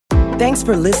Thanks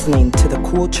for listening to the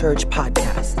Cool Church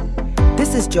podcast.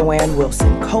 This is Joanne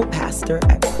Wilson, co-pastor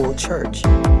at Cool Church.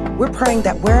 We're praying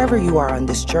that wherever you are on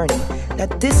this journey,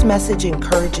 that this message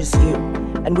encourages you.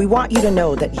 And we want you to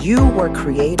know that you were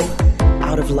created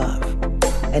out of love.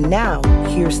 And now,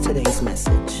 here's today's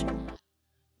message.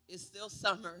 It's still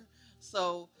summer,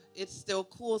 so it's still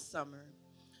cool summer.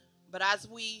 But as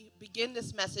we begin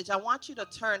this message, I want you to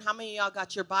turn. How many of y'all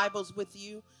got your Bibles with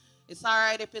you? It's all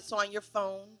right if it's on your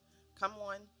phone. Come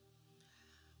on.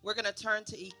 We're going to turn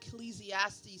to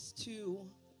Ecclesiastes 2,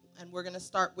 and we're going to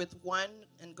start with 1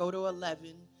 and go to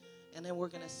 11. And then we're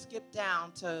going to skip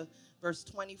down to verse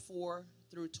 24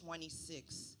 through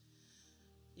 26.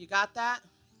 You got that?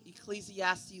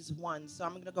 Ecclesiastes 1. So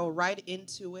I'm going to go right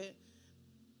into it.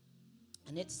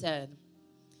 And it said,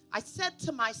 I said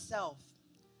to myself,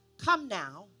 come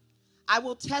now, I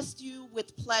will test you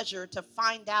with pleasure to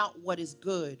find out what is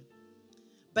good.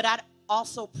 But that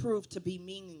also proved to be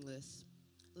meaningless.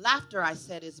 Laughter, I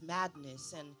said, is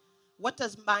madness. And what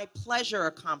does my pleasure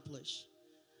accomplish?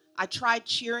 I tried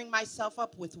cheering myself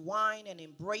up with wine and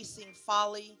embracing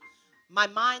folly, my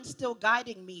mind still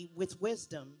guiding me with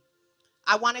wisdom.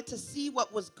 I wanted to see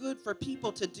what was good for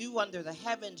people to do under the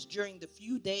heavens during the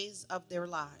few days of their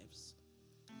lives.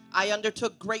 I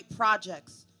undertook great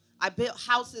projects. I built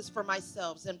houses for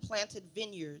myself and planted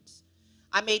vineyards.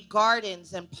 I made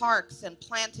gardens and parks and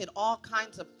planted all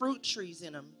kinds of fruit trees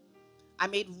in them. I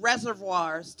made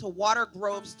reservoirs to water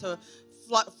groves to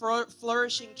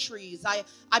flourishing trees. I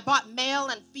bought male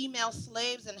and female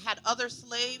slaves and had other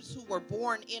slaves who were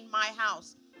born in my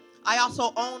house. I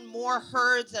also owned more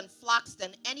herds and flocks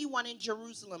than anyone in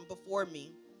Jerusalem before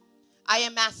me. I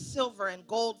amassed silver and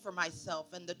gold for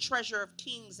myself and the treasure of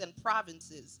kings and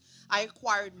provinces. I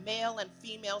acquired male and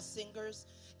female singers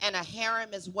and a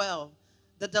harem as well,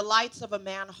 the delights of a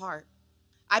man's heart.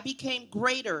 I became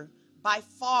greater by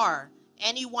far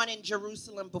anyone in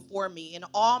Jerusalem before me, and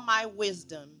all my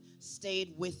wisdom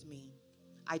stayed with me.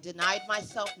 I denied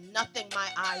myself nothing my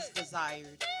eyes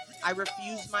desired. I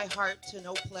refused my heart to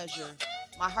no pleasure.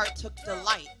 My heart took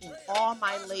delight in all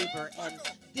my labor, and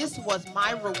this was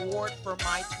my reward for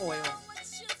my toil.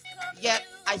 Yet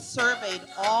I surveyed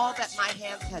all that my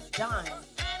hands had done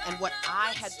and what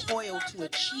I had toiled to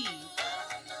achieve,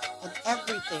 and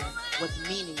everything was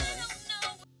meaningless.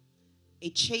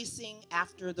 A chasing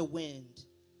after the wind.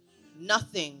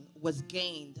 Nothing was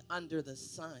gained under the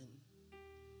sun.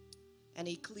 And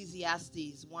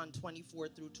Ecclesiastes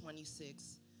 1:24 through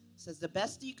 26 says, the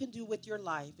best you can do with your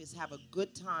life is have a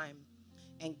good time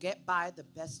and get by the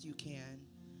best you can.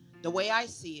 The way I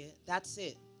see it, that's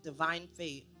it, divine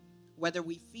fate. Whether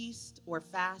we feast or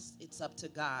fast, it's up to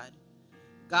God.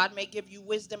 God may give you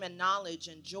wisdom and knowledge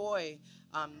and joy,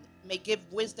 may give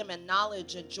wisdom and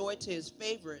knowledge and joy to his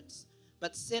favorites,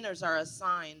 but sinners are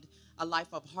assigned a life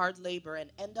of hard labor and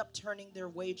end up turning their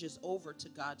wages over to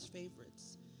God's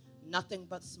favorites. Nothing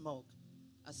but smoke,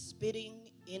 a spitting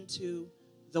into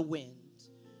the wind.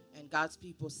 And God's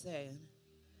people said,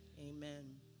 amen.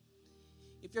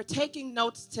 If you're taking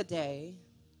notes today,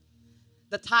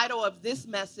 the title of this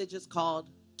message is called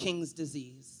King's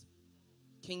Disease.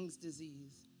 King's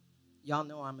Disease. Y'all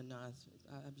know I'm a nurse.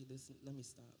 Let me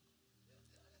stop.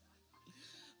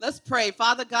 Let's pray.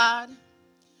 Father God,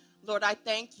 Lord, I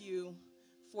thank you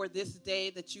for this day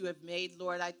that you have made.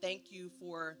 Lord, I thank you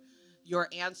for your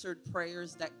answered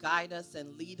prayers that guide us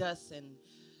and lead us. And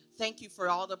thank you for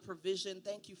all the provision.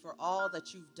 Thank you for all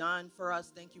that you've done for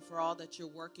us. Thank you for all that you're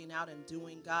working out and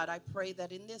doing, God. I pray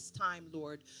that in this time,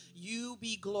 Lord, you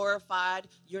be glorified,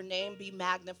 your name be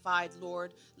magnified,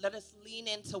 Lord. Let us lean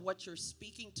into what you're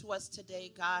speaking to us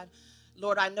today, God.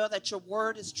 Lord, I know that your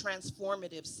word is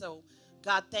transformative, so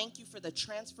God, thank you for the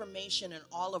transformation in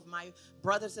all of my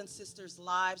brothers and sisters'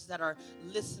 lives that are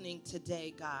listening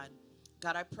today, God.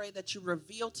 God, I pray that you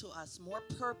reveal to us more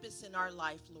purpose in our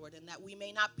life, Lord, and that we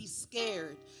may not be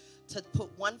scared to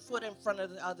put one foot in front of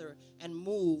the other and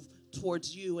move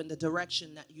towards you in the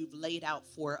direction that you've laid out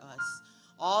for us.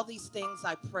 All these things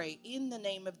I pray in the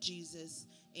name of Jesus.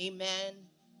 Amen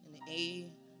and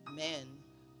amen.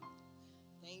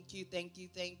 Thank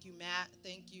you, Matt.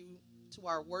 Thank you to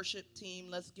our worship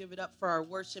team. Let's give it up for our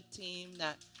worship team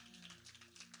that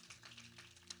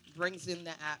brings in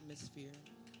the atmosphere.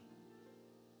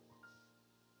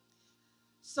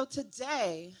 So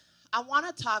today, I want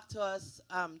to talk to us,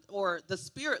 or the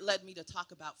Spirit led me to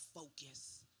talk about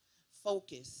focus.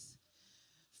 Focus.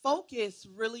 Focus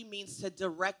really means to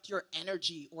direct your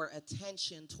energy or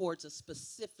attention towards a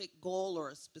specific goal or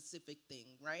a specific thing,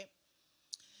 right?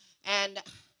 And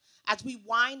As we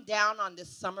wind down on this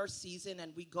summer season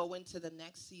and we go into the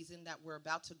next season that we're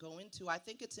about to go into, I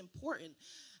think it's important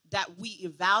that we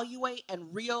evaluate and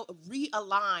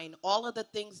realign all of the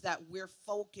things that we're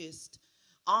focused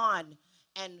on,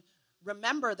 and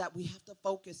remember that we have to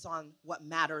focus on what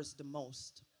matters the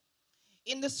most.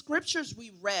 In the scriptures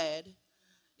we read,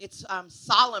 it's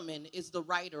Solomon is the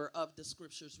writer of the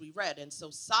scriptures we read. And so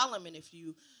Solomon, if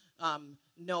you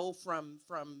know from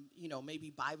maybe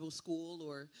Bible school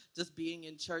or just being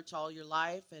in church all your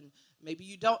life, and maybe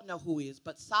you don't know who he is,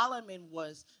 but Solomon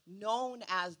was known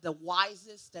as the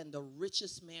wisest and the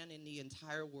richest man in the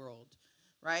entire world,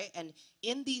 right? And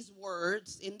in these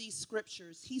words, in these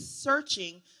scriptures, he's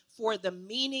searching for the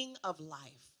meaning of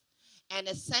life. And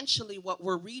essentially what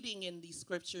we're reading in these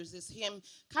scriptures is him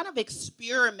kind of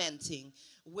experimenting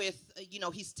with,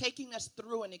 he's taking us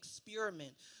through an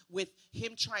experiment with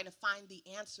him trying to find the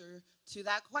answer to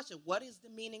that question. What is the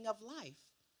meaning of life?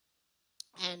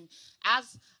 And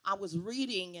as I was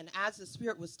reading and as the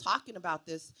Spirit was talking about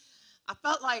this, I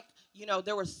felt like,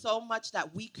 there was so much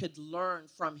that we could learn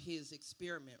from his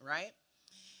experiment, right?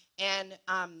 And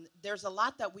there's a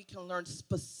lot that we can learn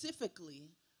specifically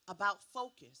about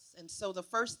focus. And so the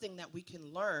first thing that we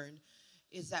can learn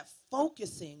is that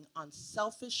focusing on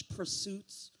selfish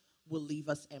pursuits will leave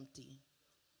us empty.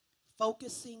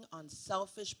 Focusing on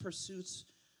selfish pursuits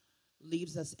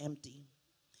leaves us empty.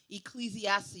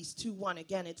 Ecclesiastes 2:1,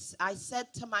 again, I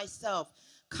said to myself,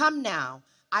 come now,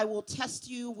 I will test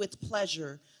you with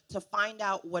pleasure to find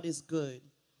out what is good.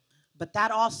 But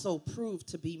that also proved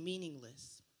to be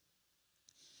meaningless.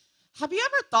 Have you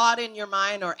ever thought in your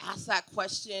mind or asked that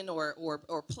question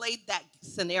or played that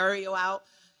scenario out?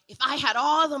 If I had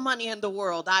all the money in the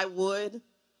world, I would,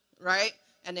 right?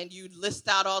 And then you'd list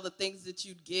out all the things that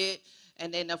you'd get.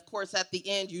 And then, of course, at the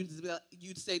end,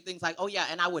 you'd say things like, oh, yeah,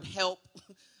 and I would help.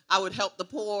 I would help the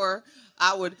poor.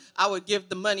 I would give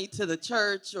the money to the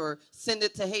church or send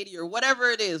it to Haiti or whatever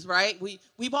it is, right?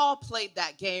 We've all played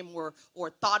that game or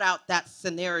thought out that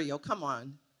scenario. Come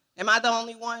on. Am I the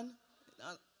only one?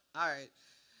 All right.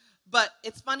 But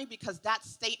it's funny because that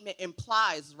statement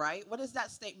implies, right? What does that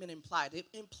statement imply? It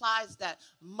implies that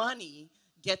money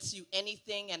gets you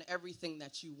anything and everything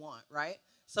that you want, right?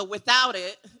 So without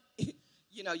it,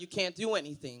 you can't do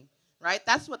anything, right?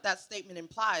 That's what that statement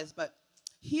implies. But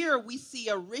here we see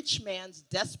a rich man's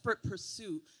desperate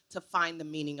pursuit to find the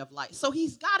meaning of life. So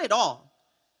he's got it all.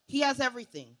 He has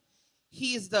everything.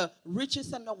 He is the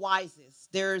richest and the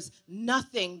wisest. There's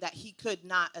nothing that he could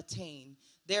not attain.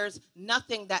 There's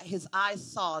nothing that his eyes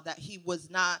saw that he was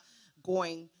not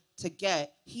going to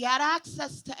get. He had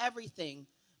access to everything.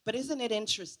 But isn't it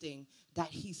interesting that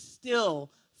he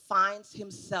still finds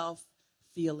himself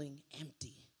feeling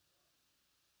empty?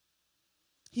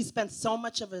 He spent so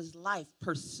much of his life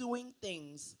pursuing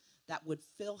things that would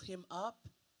fill him up,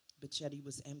 but yet he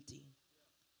was empty.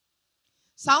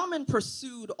 Solomon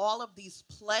pursued all of these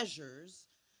pleasures.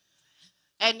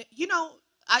 And,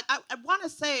 I want to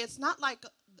say it's not like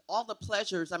all the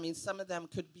pleasures, some of them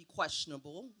could be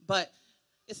questionable, but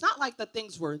it's not like the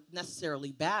things were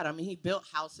necessarily bad. He built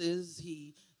houses,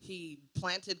 he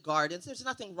planted gardens. There's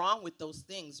nothing wrong with those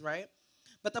things, right?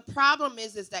 But the problem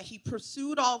is that he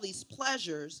pursued all these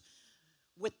pleasures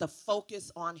with the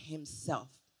focus on himself.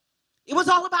 It was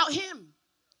all about him.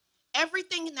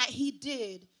 Everything that he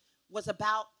did was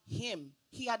about him.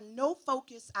 He had no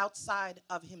focus outside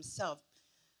of himself.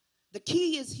 The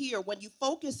key is here, when you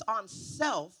focus on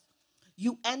self,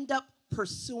 you end up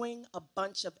pursuing a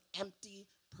bunch of empty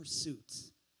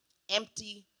pursuits,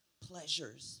 empty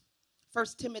pleasures. 1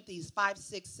 Timothy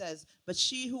 5:6 says, but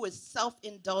she who is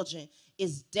self-indulgent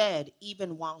is dead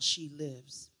even while she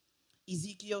lives.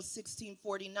 Ezekiel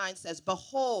 16:49 says,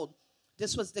 behold,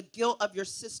 this was the guilt of your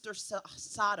sister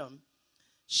Sodom.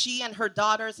 She and her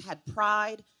daughters had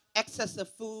pride, excess of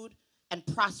food, and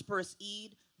prosperous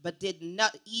ease, but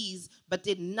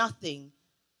did nothing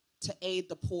to aid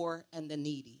the poor and the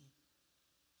needy.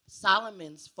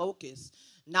 Solomon's focus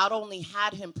not only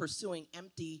had him pursuing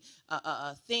empty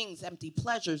things, empty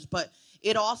pleasures, but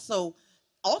it also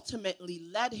ultimately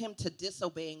led him to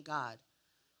disobeying God.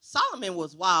 Solomon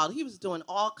was wild. He was doing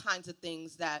all kinds of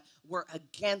things that were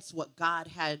against what God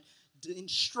had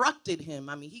instructed him.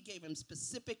 He gave him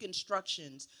specific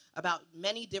instructions about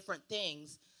many different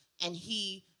things, and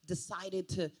he decided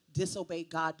to disobey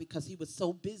God because he was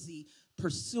so busy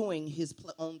pursuing his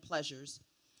own pleasures.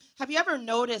 Have you ever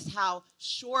noticed how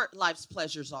short life's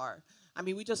pleasures are?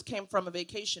 We just came from a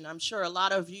vacation. I'm sure a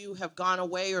lot of you have gone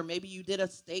away, or maybe you did a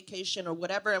staycation or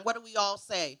whatever, and what do we all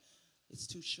say? It's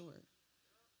too short,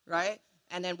 right?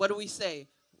 And then what do we say?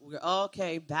 We're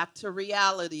okay, back to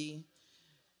reality,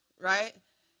 right?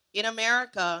 In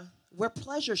America, we're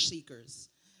pleasure seekers.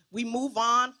 We move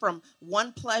on from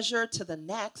one pleasure to the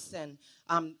next, and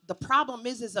the problem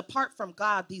is apart from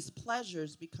God, these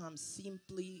pleasures become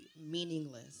simply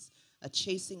meaningless, a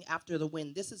chasing after the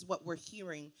wind. This is what we're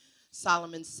hearing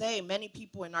Solomon say. Many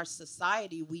people in our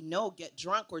society, we know, get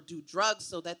drunk or do drugs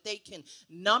so that they can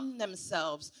numb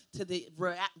themselves to the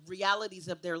realities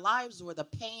of their lives or the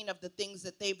pain of the things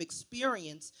that they've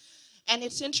experienced. And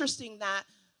it's interesting that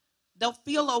they'll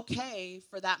feel okay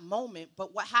for that moment,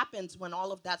 but what happens when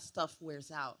all of that stuff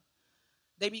wears out?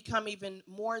 They become even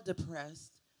more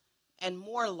depressed and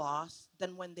more lost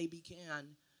than when they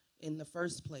began in the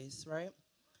first place, right?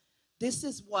 This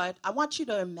is what, I want you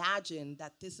to imagine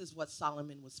that this is what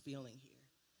Solomon was feeling here.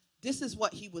 This is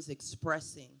what he was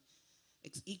expressing.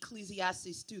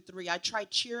 Ecclesiastes 2:3, I tried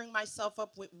cheering myself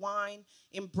up with wine,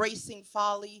 embracing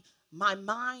folly, my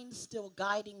mind still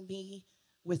guiding me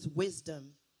with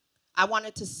wisdom. I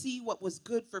wanted to see what was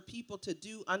good for people to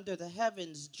do under the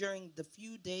heavens during the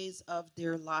few days of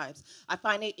their lives. I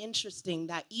find it interesting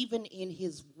that even in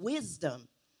his wisdom,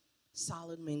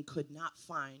 Solomon could not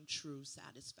find true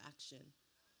satisfaction.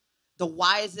 The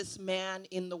wisest man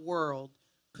in the world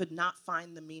could not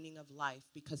find the meaning of life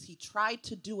because he tried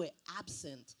to do it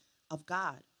absent of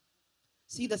God.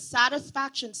 See, the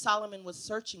satisfaction Solomon was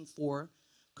searching for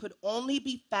could only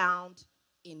be found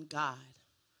in God.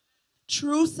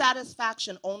 True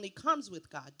satisfaction only comes with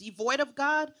God. Devoid of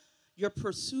God, your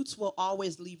pursuits will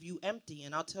always leave you empty,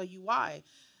 and I'll tell you why.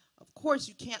 Of course,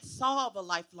 you can't solve a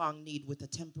lifelong need with a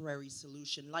temporary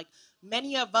solution. Like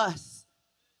many of us,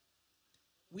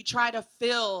 we try to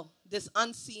fill this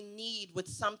unseen need with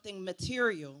something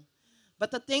material.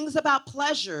 But the things about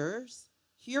pleasures,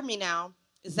 hear me now,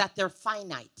 is that they're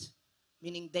finite,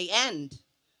 meaning they end.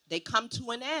 They come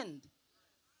to an end.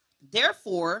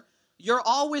 Therefore, you're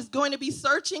always going to be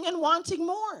searching and wanting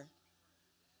more.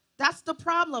 That's the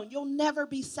problem. You'll never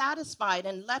be satisfied,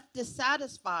 and left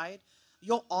dissatisfied,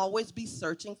 you'll always be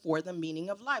searching for the meaning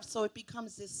of life. So it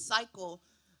becomes this cycle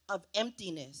of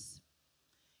emptiness.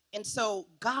 And so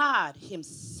God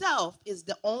himself is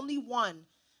the only one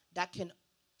that can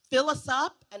fill us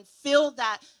up and fill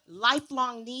that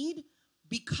lifelong need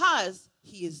because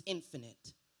he is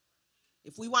infinite.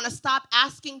 If we want to stop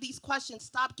asking these questions,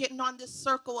 stop getting on this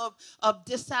circle of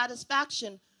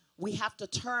dissatisfaction, we have to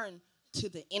turn to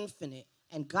the infinite.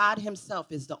 And God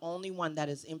himself is the only one that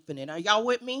is infinite. Are y'all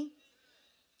with me?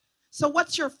 So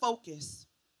what's your focus?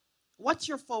 What's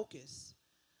your focus?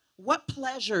 What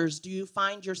pleasures do you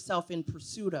find yourself in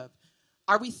pursuit of?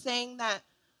 Are we saying that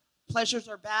pleasures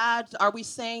are bad? Are we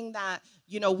saying that,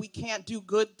 we can't do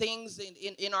good things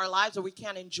in our lives, or we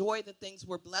can't enjoy the things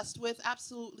we're blessed with?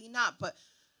 Absolutely not. But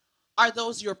are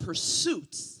those your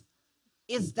pursuits?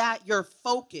 Is that your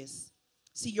focus?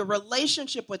 See, your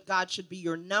relationship with God should be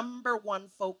your number one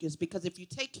focus, because if you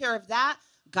take care of that,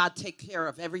 God takes care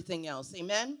of everything else.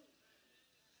 Amen?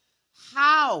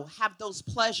 How have those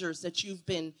pleasures that you've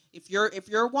been, if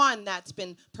you're one that's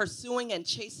been pursuing and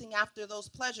chasing after those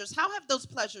pleasures, how have those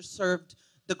pleasures served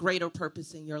the greater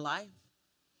purpose in your life?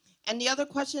 And the other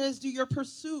question is, do your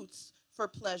pursuits for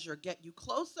pleasure get you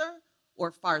closer or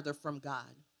farther from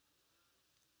God?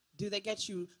 Do they get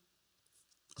you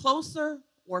closer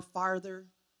or farther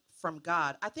from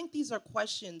God? I think these are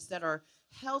questions that are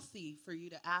healthy for you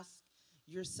to ask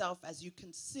yourself as you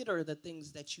consider the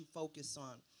things that you focus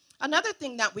on. Another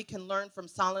thing that we can learn from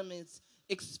Solomon's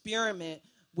experiment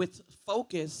with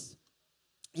focus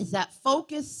is that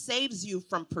focus saves you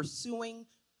from pursuing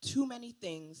too many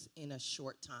things in a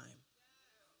short time.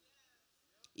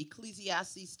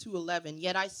 Ecclesiastes 2:11,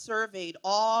 yet I surveyed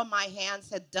all my hands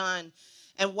had done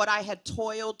and what I had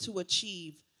toiled to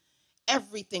achieve.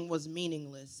 Everything was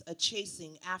meaningless, a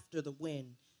chasing after the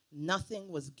wind. Nothing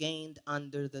was gained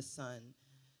under the sun.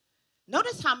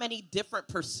 Notice how many different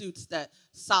pursuits that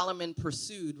Solomon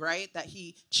pursued, right? That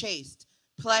he chased.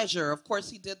 Pleasure, of course,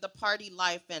 he did the party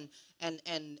life and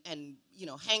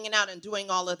hanging out and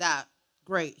doing all of that.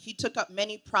 Great. He took up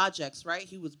many projects, right?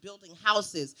 He was building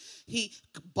houses. He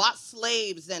bought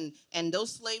slaves, and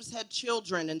those slaves had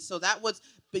children, and so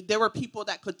there were people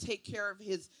that could take care of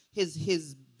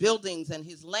his buildings and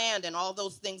his land and all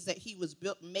those things that he was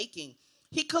making.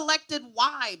 He collected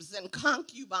wives and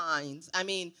concubines. I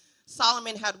mean,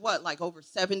 Solomon had what, like over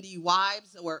 70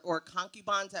 wives or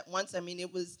concubines at once? I mean,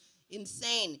 it was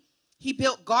insane. He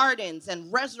built gardens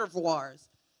and reservoirs.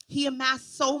 He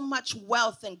amassed so much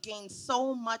wealth and gained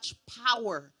so much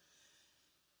power.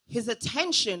 His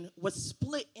attention was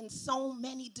split in so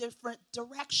many different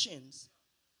directions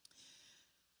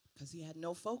because he had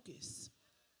no focus.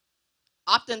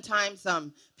 Oftentimes,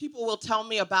 people will tell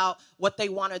me about what they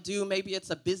want to do. Maybe it's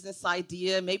a business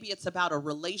idea, maybe it's about a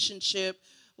relationship,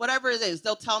 whatever it is.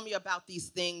 They'll tell me about these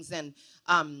things,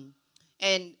 um,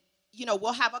 and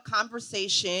we'll have a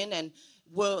conversation, and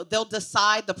they'll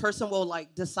decide. The person will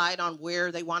like decide on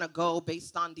where they want to go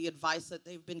based on the advice that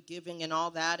they've been giving and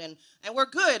all that, and we're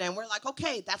good, and we're like,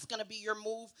 okay, that's gonna be your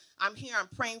move. I'm here. I'm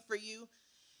praying for you.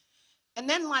 And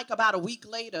then, like about a week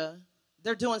later,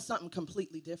 they're doing something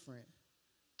completely different.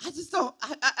 I just don't.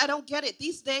 I don't get it.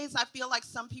 These days, I feel like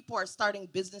some people are starting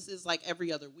businesses like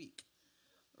every other week,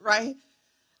 right?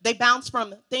 They bounce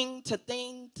from thing to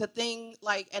thing to thing,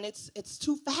 like, and it's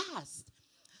too fast.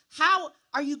 How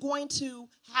are you going to?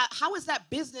 How is that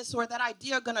business or that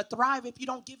idea going to thrive if you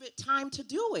don't give it time to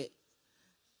do it?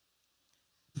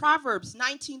 Proverbs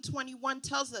 19:21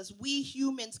 tells us we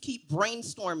humans keep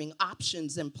brainstorming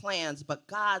options and plans, but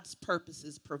God's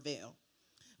purposes prevail.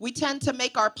 We tend to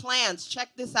make our plans.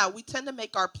 Check this out. We tend to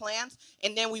make our plans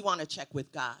and then we want to check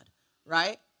with God,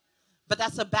 right? But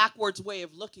that's a backwards way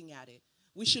of looking at it.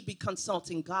 We should be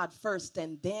consulting God first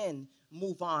and then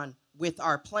move on with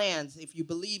our plans. If you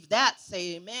believe that,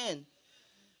 say amen.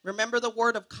 Remember the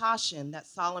word of caution that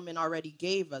Solomon already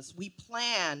gave us. We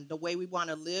plan the way we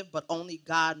want to live, but only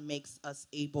God makes us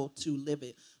able to live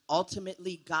it.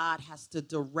 Ultimately, God has to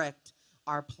direct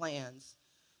our plans.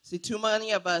 See, too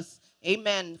many of us,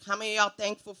 amen. How many of y'all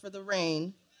thankful for the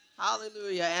rain?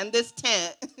 Hallelujah. And this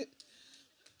tent.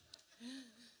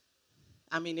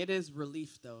 I mean, it is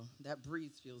relief, though. That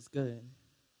breeze feels good.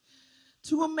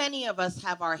 Too many of us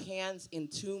have our hands in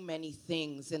too many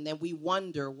things, and then we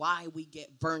wonder why we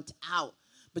get burnt out.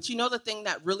 But you know the thing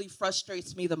that really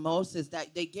frustrates me the most is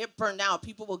that they get burned out.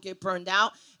 People will get burned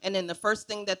out, and then the first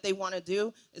thing that they want to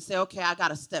do is say, okay, I got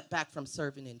to step back from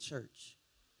serving in church.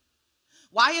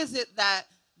 Why is it that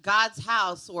God's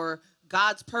house or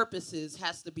God's purposes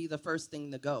has to be the first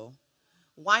thing to go?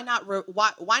 Why not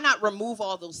remove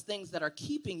all those things that are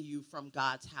keeping you from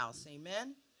God's house?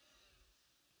 Amen?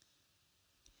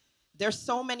 There's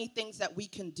so many things that we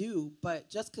can do, but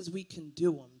just because we can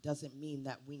do them doesn't mean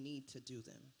that we need to do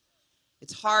them.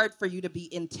 It's hard for you to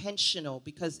be intentional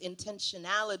because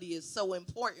intentionality is so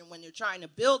important when you're trying to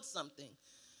build something.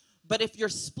 But if you're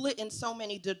split in so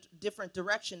many different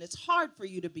directions, it's hard for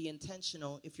you to be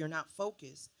intentional if you're not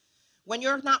focused. When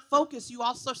you're not focused, you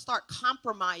also start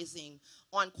compromising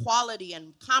on quality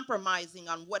and compromising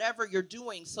on whatever you're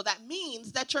doing. So that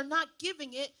means that you're not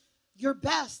giving it your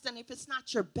best. And if it's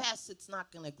not your best, it's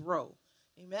not going to grow.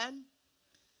 Amen?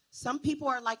 Some people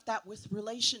are like that with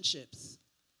relationships.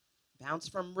 Bounce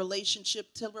from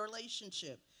relationship to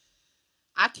relationship.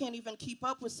 I can't even keep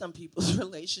up with some people's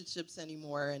relationships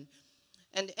anymore.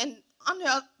 And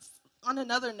on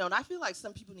another note, I feel like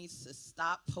some people need to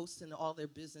stop posting all their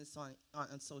business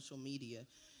on social media.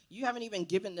 You haven't even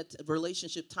given the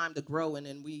relationship time to grow, and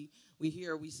then we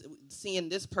seeing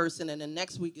this person, and then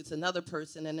next week it's another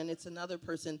person, and then it's another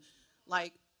person.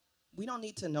 Like, we don't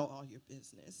need to know all your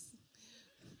business.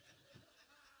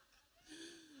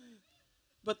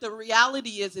 But the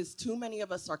reality is too many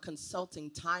of us are consulting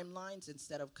timelines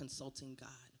instead of consulting God.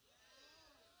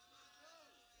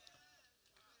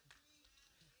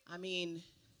 I mean,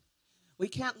 we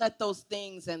can't let those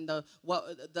things and the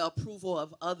approval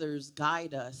of others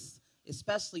guide us,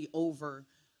 especially over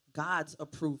God's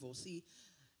approval. See,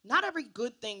 not every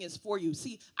good thing is for you.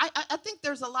 See, I think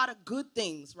there's a lot of good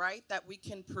things, right, that we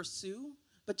can pursue,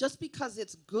 but just because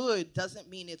it's good doesn't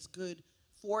mean it's good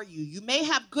for you. You may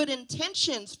have good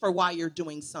intentions for why you're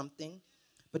doing something,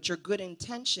 but your good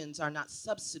intentions are not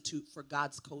substitute for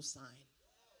God's cosign.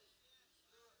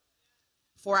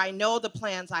 For I know the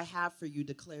plans I have for you,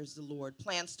 declares the Lord,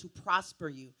 plans to prosper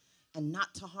you and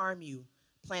not to harm you,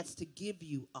 plans to give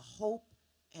you a hope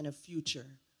and a future.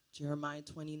 Jeremiah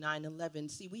 29:11.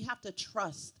 See, we have to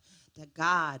trust that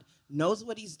God knows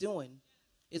what he's doing.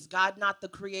 Is God not the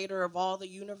creator of all the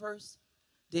universe?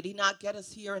 Did he not get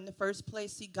us here in the first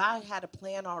place? See, God had a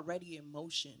plan already in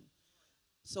motion.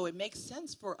 So it makes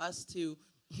sense for us to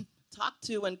talk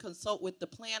to and consult with the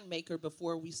plan maker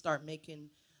before we start making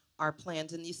our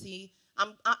plans. And you see,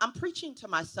 I'm preaching to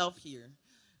myself here.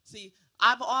 See,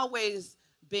 I've always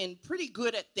been pretty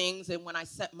good at things, and when I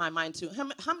set my mind to,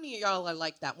 how many of y'all are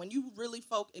like that? When you really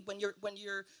focus, when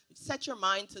you're set your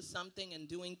mind to something and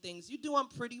doing things, you do them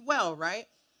pretty well, right?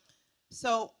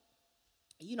 So,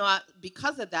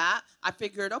 because of that, I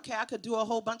figured, okay, I could do a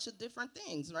whole bunch of different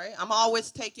things, right? I'm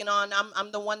always taking on,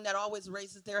 I'm the one that always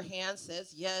raises their hand,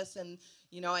 says yes, and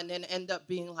then end up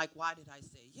being like, why did I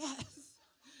say yes?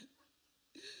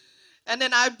 And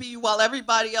then I'd be, while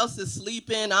everybody else is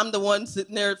sleeping, I'm the one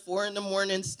sitting there at 4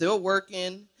 a.m, still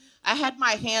working. I had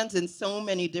my hands in so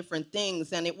many different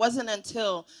things, and it wasn't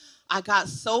until I got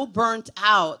so burnt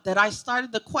out that I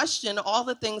started to question all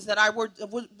the things that I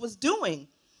was doing.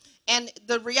 And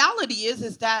the reality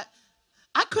is that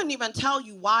I couldn't even tell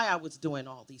you why I was doing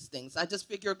all these things. I just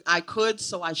figured I could,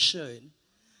 so I should.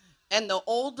 And the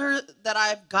older that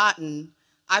I've gotten,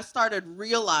 I started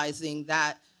realizing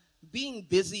that being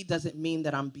busy doesn't mean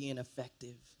that I'm being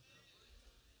effective.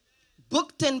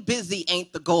 Booked and busy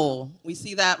ain't the goal. We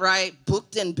see that, right?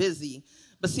 Booked and busy.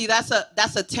 But see, that's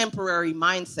a temporary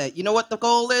mindset. You know what the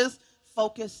goal is?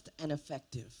 Focused and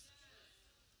effective.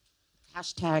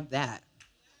 Hashtag that.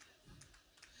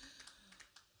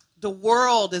 The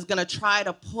world is going to try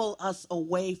to pull us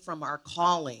away from our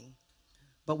calling,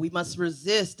 but we must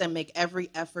resist and make every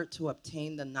effort to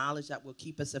obtain the knowledge that will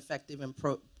keep us effective and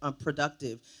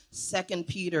productive. 2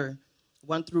 Peter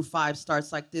 1-5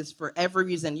 starts like this: for every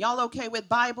reason. Y'all okay with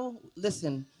Bible?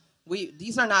 Listen,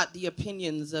 these are not the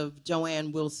opinions of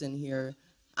Joanne Wilson here.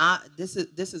 This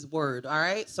is word, all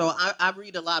right? So I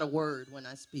read a lot of word when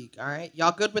I speak, all right?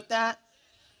 Y'all good with that?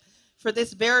 For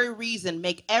this very reason,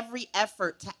 make every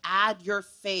effort to add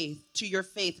to your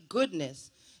faith goodness,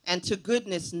 and to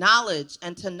goodness knowledge,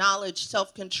 and to knowledge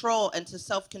self-control, and to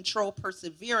self-control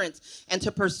perseverance, and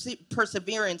to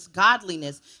perseverance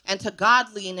godliness, and to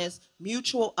godliness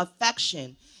mutual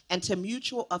affection, and to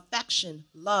mutual affection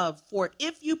love. For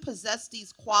if you possess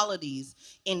these qualities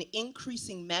in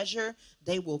increasing measure,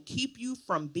 they will keep you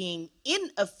from being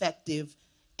ineffective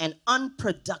and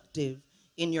unproductive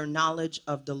in your knowledge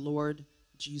of the Lord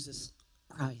Jesus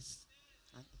Christ.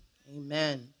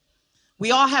 Amen.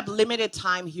 We all have limited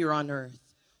time here on earth.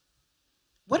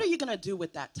 What are you going to do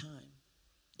with that time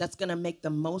that's going to make the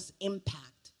most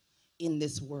impact in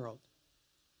this world?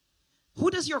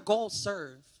 Who does your goal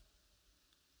serve?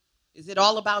 Is it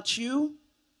all about you?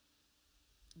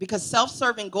 Because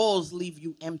self-serving goals leave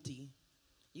you empty.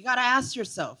 You got to ask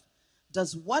yourself,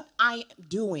 does what I am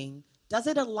doing, does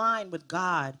it align with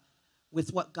God,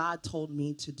 with what God told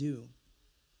me to do?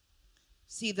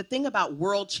 See, the thing about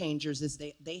world changers is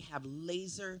they have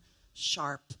laser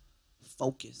sharp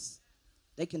focus.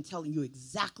 They can tell you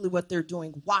exactly what they're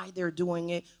doing, why they're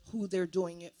doing it, who they're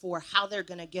doing it for, how they're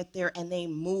going to get there, and they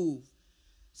move.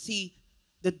 See,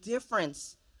 the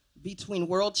difference between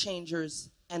world changers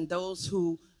and those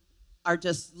who are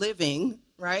just living,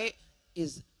 right,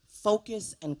 is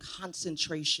focus and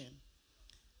concentration.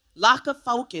 Lack of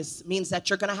focus means that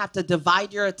you're going to have to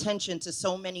divide your attention to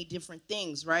so many different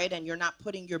things, right? And you're not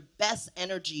putting your best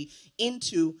energy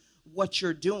into what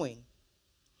you're doing.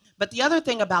 But the other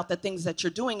thing about the things that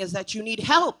you're doing is that you need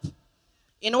help.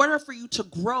 In order for you to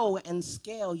grow and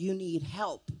scale, you need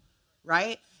help,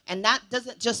 right? And that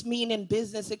doesn't just mean in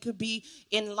business. It could be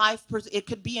in life. It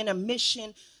could be in a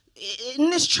mission. In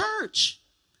this church.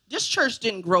 This church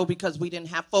didn't grow because we didn't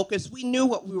have focus. We knew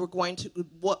what we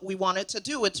wanted to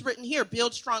do. It's written here: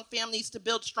 build strong families to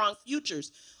build strong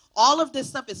futures. All of this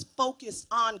stuff is focused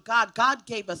on God. God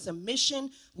gave us a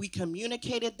mission. We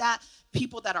communicated that.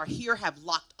 People that are here have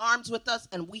locked arms with us,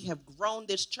 and we have grown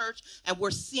this church, and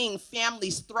we're seeing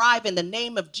families thrive in the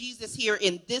name of Jesus here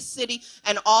in this city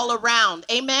and all around.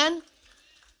 Amen?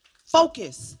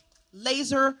 Focus.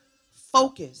 Laser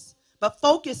focus. But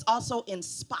focus also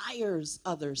inspires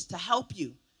others to help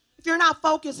you. If you're not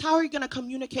focused, how are you going to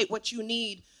communicate what you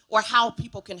need or how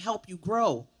people can help you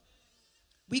grow?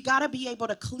 We got to be able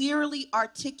to clearly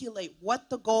articulate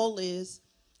what the goal is,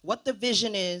 what the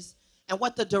vision is, and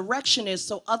what the direction is,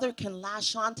 so others can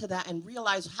lash on to that and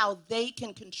realize how they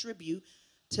can contribute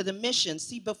to the mission.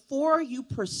 See, before you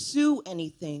pursue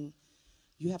anything,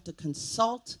 you have to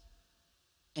consult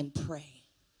and pray.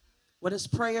 What does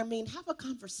prayer mean? Have a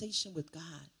conversation with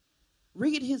God.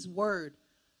 Read his word.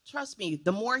 Trust me,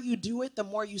 the more you do it, the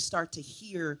more you start to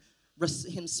hear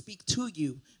him speak to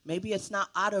you. Maybe it's not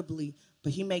audibly,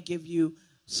 but he may give you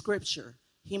scripture.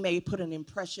 He may put an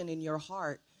impression in your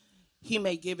heart. He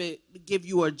may give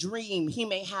you a dream. He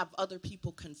may have other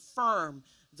people confirm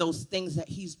those things that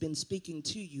he's been speaking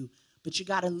to you. But you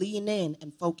got to lean in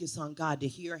and focus on God to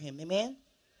hear him. Amen?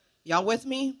 Y'all with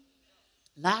me?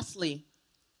 Lastly,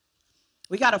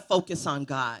 we got to focus on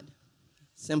God.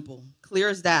 Simple. Clear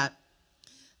as that.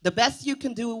 The best you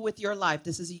can do with your life,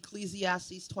 this is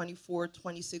Ecclesiastes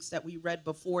 24:26 that we read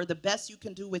before. The best you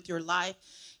can do with your life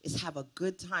is have a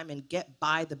good time and get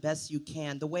by the best you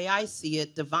can. The way I see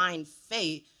it, divine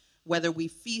fate, whether we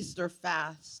feast or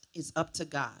fast, is up to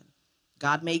God.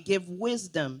 God may give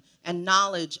wisdom and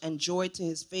knowledge and joy to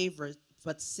his favorites,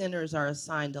 but sinners are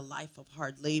assigned a life of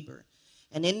hard labor.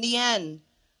 And in the end,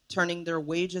 turning their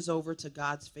wages over to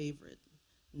God's favorite.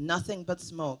 Nothing but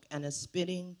smoke and a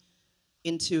spitting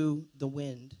into the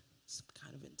wind. It's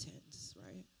kind of intense,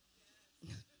 right?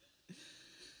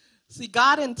 See,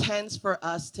 God intends for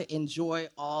us to enjoy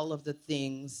all of the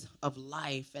things of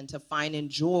life and to find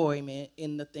enjoyment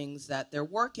in the things that they're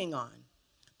working on.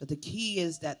 But the key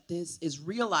is that this is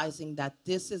realizing that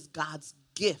this is God's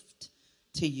gift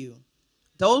to you.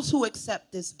 Those who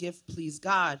accept this gift please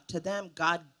God. To them,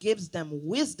 God gives them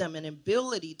wisdom and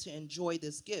ability to enjoy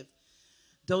this gift.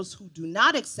 Those who do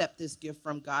not accept this gift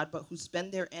from God, but who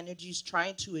spend their energies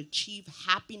trying to achieve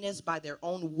happiness by their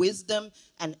own wisdom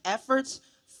and efforts,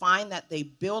 find that they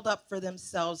build up for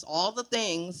themselves all the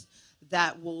things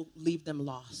that will leave them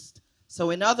lost. So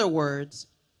in other words,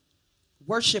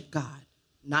 worship God,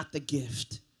 not the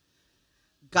gift.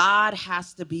 God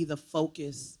has to be the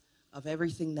focus of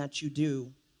everything that you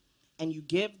do. And you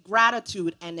give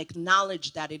gratitude and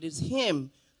acknowledge that it is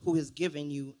Him who has given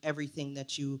you everything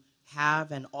that you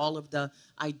have and all of the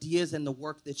ideas and the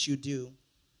work that you do.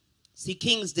 See,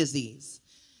 King's disease.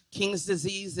 King's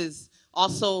disease is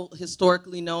also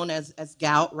historically known as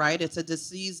gout, right? It's a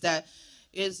disease that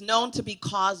is known to be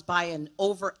caused by an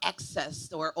over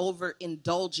excess or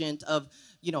overindulgent of,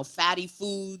 fatty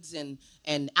foods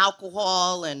and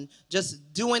alcohol and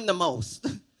just doing the most.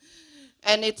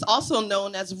 And it's also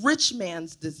known as rich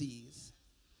man's disease.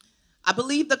 I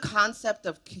believe the concept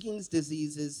of King's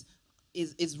disease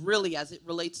is really, as it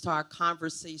relates to our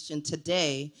conversation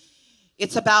today,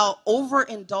 it's about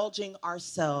overindulging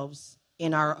ourselves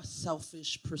in our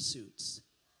selfish pursuits.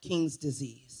 King's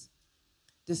disease.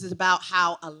 This is about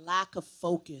how a lack of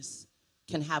focus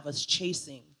can have us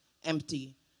chasing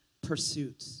empty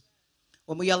pursuits.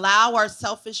 When we allow our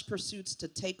selfish pursuits to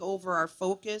take over our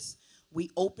focus,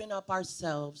 we open up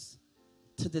ourselves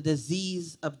to the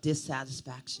disease of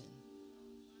dissatisfaction.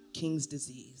 King's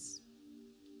disease.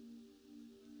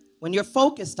 When you're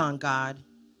focused on God,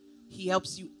 He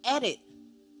helps you edit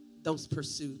those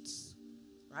pursuits,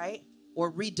 right? Or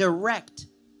redirect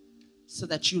so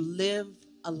that you live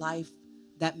a life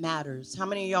that matters. How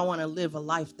many of y'all want to live a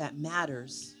life that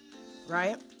matters,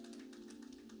 right?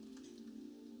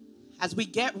 As we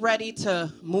get ready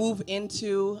to move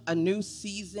into a new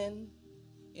season,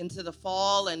 into the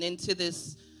fall and into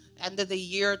this end of the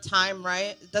year time,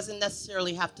 right? It doesn't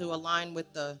necessarily have to align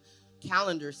with the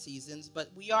calendar seasons, but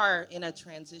we are in a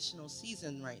transitional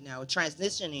season right now,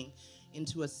 transitioning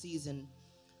into a season.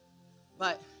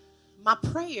 But my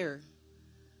prayer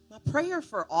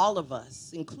for all of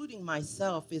us, including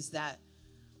myself, is that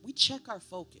we check our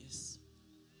focus.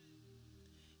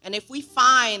 And if we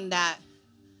find that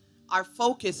our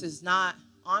focus is not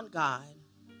on God,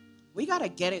 we got to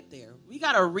get it there. We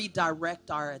got to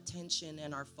redirect our attention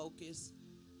and our focus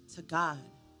to God.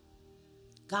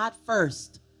 God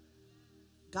first.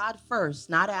 God first,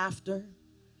 not after.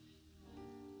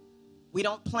 We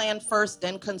don't plan first,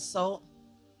 then consult.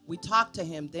 We talk to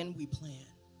Him, then we plan.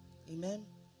 Amen?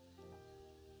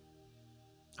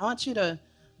 I want you to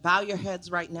bow your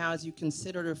heads right now as you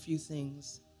consider a few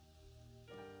things.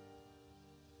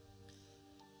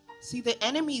 See, the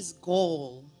enemy's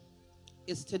goal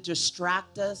is to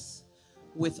distract us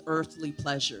with earthly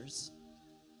pleasures.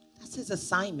 That's his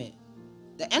assignment.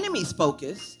 The enemy's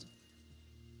focused.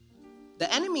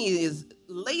 The enemy is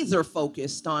laser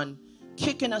focused on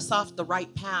kicking us off the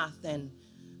right path and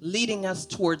leading us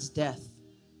towards death.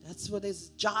 That's what his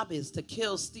job is, to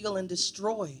kill, steal, and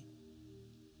destroy.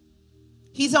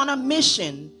 He's on a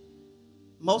mission,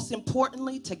 most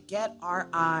importantly, to get our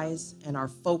eyes and our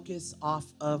focus off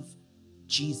of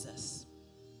Jesus.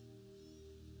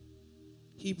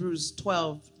 Hebrews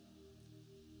 12,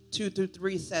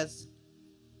 2-3 says,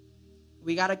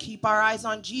 we got to keep our eyes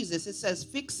on Jesus. It says,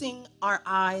 fixing our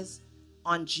eyes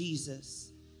on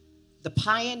Jesus, the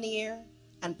pioneer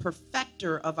and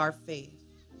perfecter of our faith.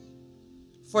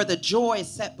 For the joy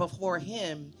set before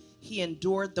Him, He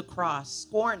endured the cross,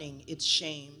 scorning its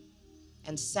shame,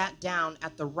 and sat down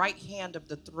at the right hand of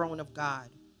the throne of God.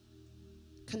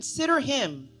 Consider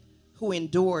Him who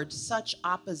endured such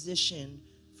opposition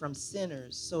from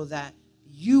sinners, so that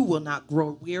you will not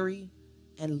grow weary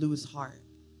and lose heart.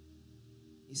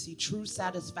 You see, true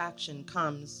satisfaction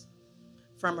comes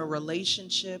from a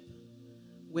relationship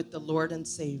with the Lord and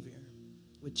Savior,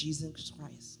 with Jesus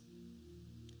Christ.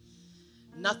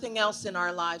 Nothing else in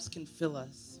our lives can fill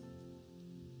us.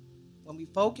 When we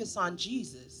focus on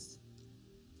Jesus,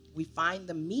 we find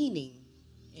the meaning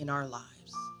in our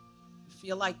lives. You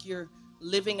feel like you're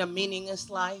living a meaningless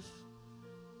life.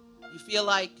 You feel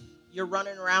like you're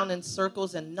running around in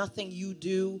circles and nothing you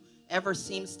do ever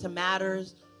seems to matter,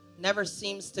 never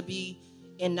seems to be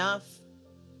enough.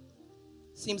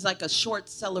 Seems like a short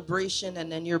celebration and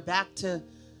then you're back to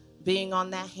being on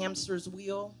that hamster's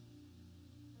wheel,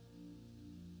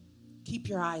 keep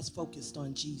your eyes focused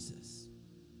on Jesus.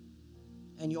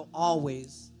 And you'll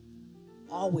always,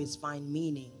 always find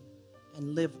meaning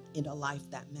and live in a life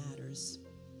that matters.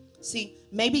 See,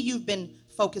 maybe you've been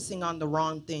focusing on the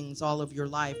wrong things all of your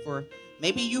life, or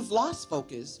maybe you've lost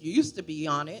focus. You used to be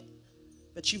on it,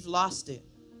 but you've lost it.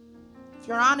 If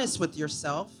you're honest with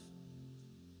yourself,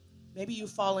 maybe you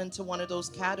fall into one of those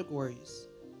categories.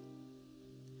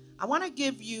 I want to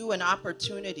give you an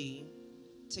opportunity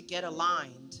to get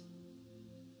aligned.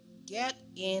 Get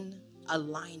in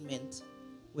alignment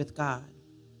with God.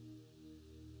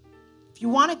 If you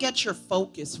want to get your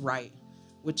focus right,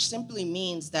 which simply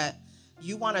means that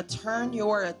you want to turn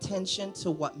your attention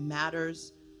to what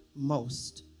matters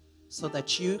most so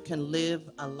that you can live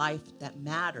a life that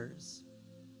matters.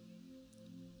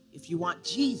 If you want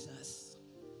Jesus,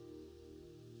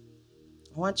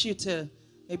 I want you to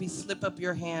maybe slip up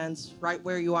your hands right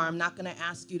where you are. I'm not going to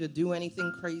ask you to do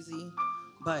anything crazy,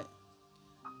 but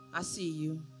I see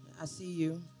you. I see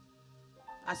you.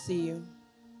 I see you.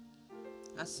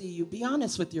 I see you. Be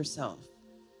honest with yourself.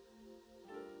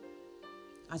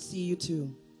 I see you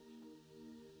too.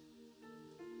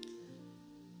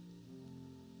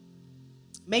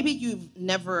 Maybe you've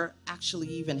never actually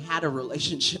even had a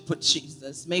relationship with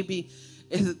Jesus. Maybe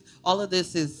all of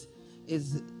this is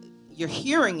you're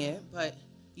hearing it, but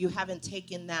you haven't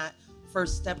taken that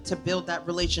first step to build that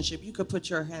relationship. You could put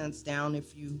your hands down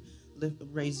if you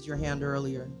raised your hand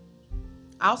earlier.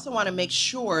 I also want to make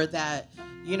sure that,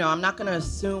 I'm not going to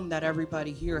assume that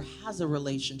everybody here has a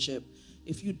relationship.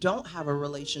 If you don't have a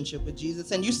relationship with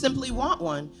Jesus and you simply want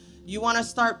one, you want to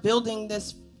start building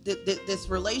this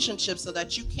relationship so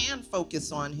that you can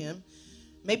focus on him,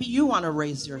 maybe you want to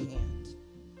raise your hand.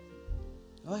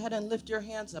 Go ahead and lift your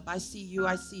hands up. I see you.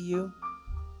 I see you.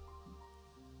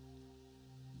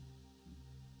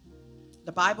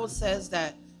 The Bible says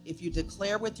that if you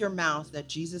declare with your mouth that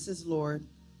Jesus is Lord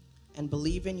and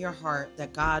believe in your heart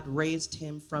that God raised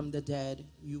him from the dead,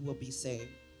 you will be saved.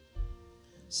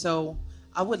 So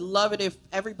I would love it if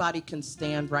everybody can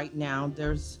stand right now.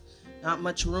 There's not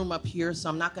much room up here, so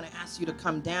I'm not going to ask you to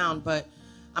come down, but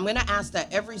I'm going to ask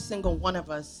that every single one of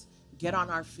us get on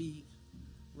our feet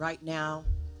right now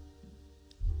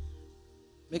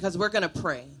because we're going to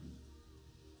pray.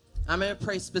 I'm going to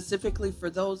pray specifically for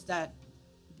those that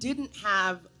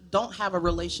don't have a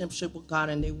relationship with God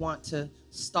and they want to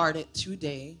start it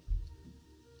today.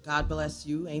 God bless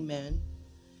you. Amen.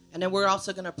 And then we're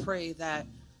also going to pray that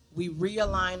we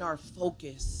realign our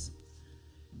focus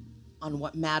on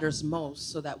what matters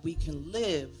most so that we can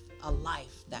live a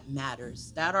life that matters.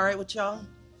 Is that all right with y'all?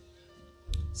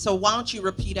 So why don't you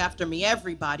repeat after me,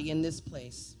 everybody in this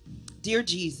place. Dear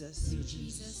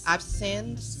Jesus, I've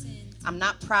sinned. I'm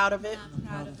not proud of it.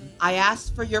 I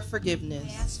ask for your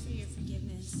forgiveness.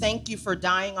 Thank you for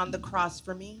dying on the cross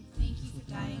for me.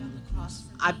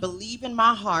 I believe in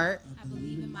my heart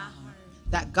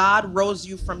that God rose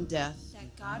you from death.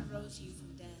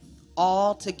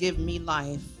 All to give me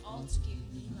life.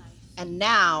 And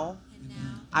now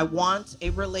I want a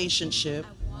relationship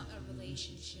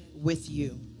with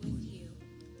you.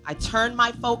 I turn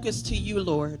my focus to you,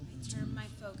 Lord.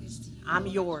 I'm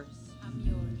yours.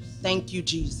 Thank you,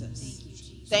 Jesus.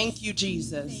 Thank you,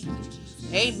 Jesus.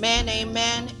 Amen,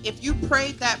 amen. If you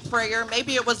prayed that prayer,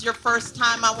 maybe it was your first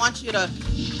time, I want you to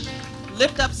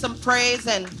lift up some praise.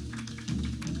 And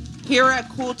here at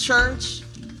Cool Church,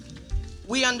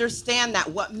 we understand that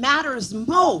what matters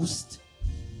most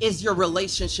is your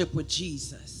relationship with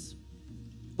Jesus.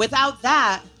 Without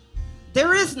that,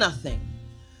 there is nothing.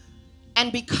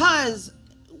 And because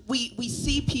we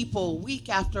see people week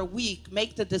after week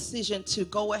make the decision to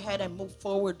go ahead and move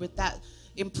forward with that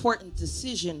important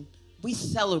decision, we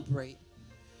celebrate.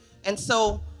 And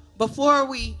so before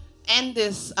we end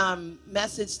this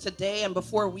message today and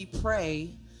before we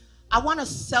pray, I want to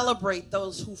celebrate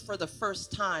those who for the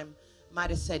first time might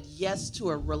have said yes to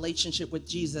a relationship with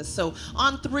Jesus. So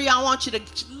on 3, I want you to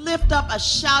lift up a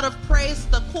shout of praise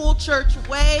the Cool Church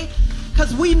way,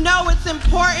 because we know it's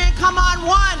important. Come on,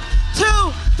 1,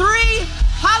 2, 3.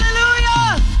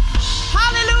 Hallelujah.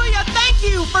 Hallelujah. Thank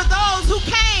you for those who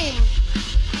came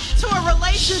to a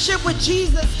relationship with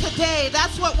Jesus today.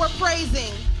 That's what we're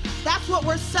praising. That's what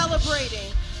we're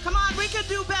celebrating. Come on, we can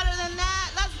do better than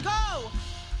that. Let's go.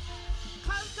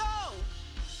 Let's go.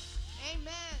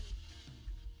 Amen.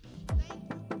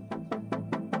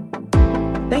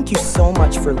 Thank you so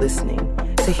much for listening.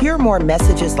 To hear more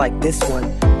messages like this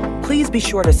one, please be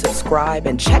sure to subscribe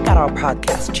and check out our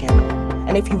podcast channel.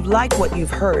 And if you like what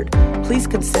you've heard, please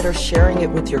consider sharing it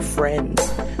with your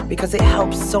friends because it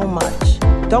helps so much.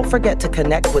 Don't forget to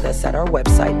connect with us at our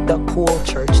website,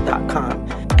 thecoolchurch.com.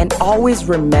 And always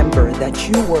remember that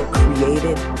you were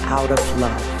created out of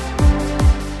love.